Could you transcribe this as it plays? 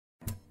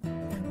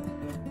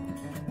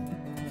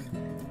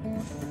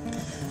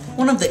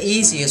One of the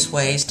easiest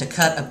ways to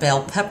cut a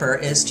bell pepper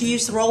is to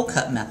use the roll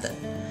cut method.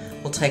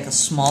 We'll take a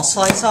small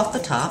slice off the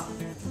top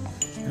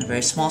and a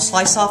very small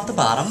slice off the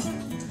bottom,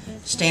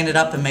 stand it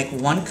up and make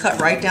one cut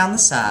right down the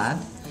side,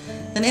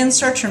 then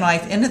insert your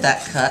knife into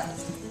that cut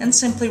and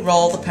simply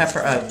roll the pepper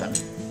open.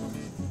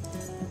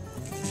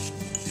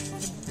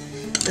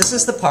 This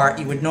is the part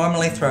you would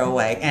normally throw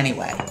away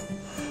anyway.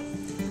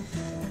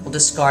 We'll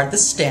discard the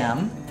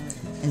stem,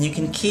 and you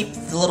can keep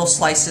the little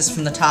slices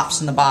from the tops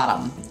and the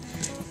bottom.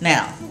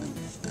 Now,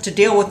 to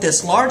deal with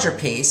this larger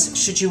piece,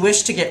 should you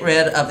wish to get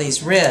rid of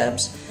these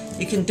ribs,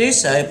 you can do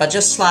so by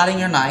just sliding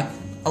your knife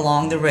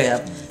along the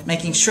rib,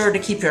 making sure to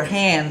keep your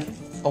hand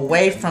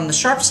away from the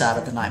sharp side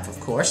of the knife, of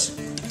course.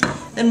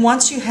 Then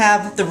once you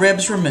have the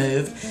ribs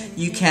removed,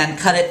 you can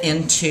cut it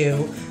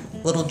into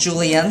little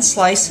julienne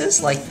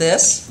slices like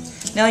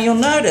this. Now you'll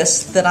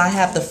notice that I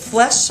have the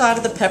flesh side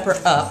of the pepper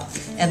up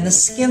and the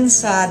skin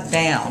side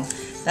down.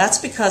 That's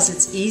because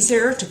it's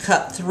easier to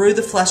cut through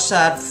the flesh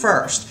side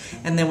first,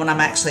 and then when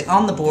I'm actually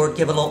on the board,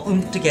 give a little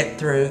oomph to get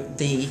through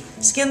the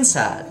skin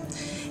side.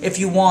 If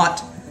you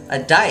want a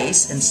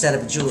dice instead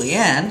of a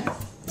julienne,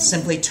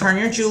 simply turn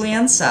your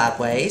julienne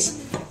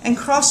sideways and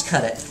cross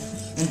cut it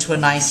into a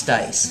nice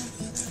dice.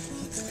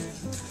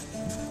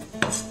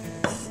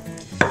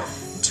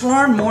 To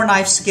learn more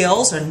knife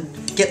skills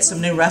and get some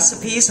new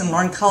recipes and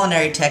learn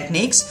culinary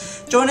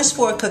techniques, join us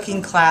for a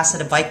cooking class at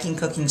a Viking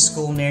cooking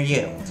school near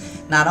you.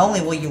 Not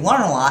only will you learn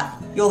a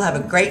lot, you'll have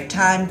a great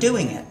time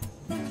doing it.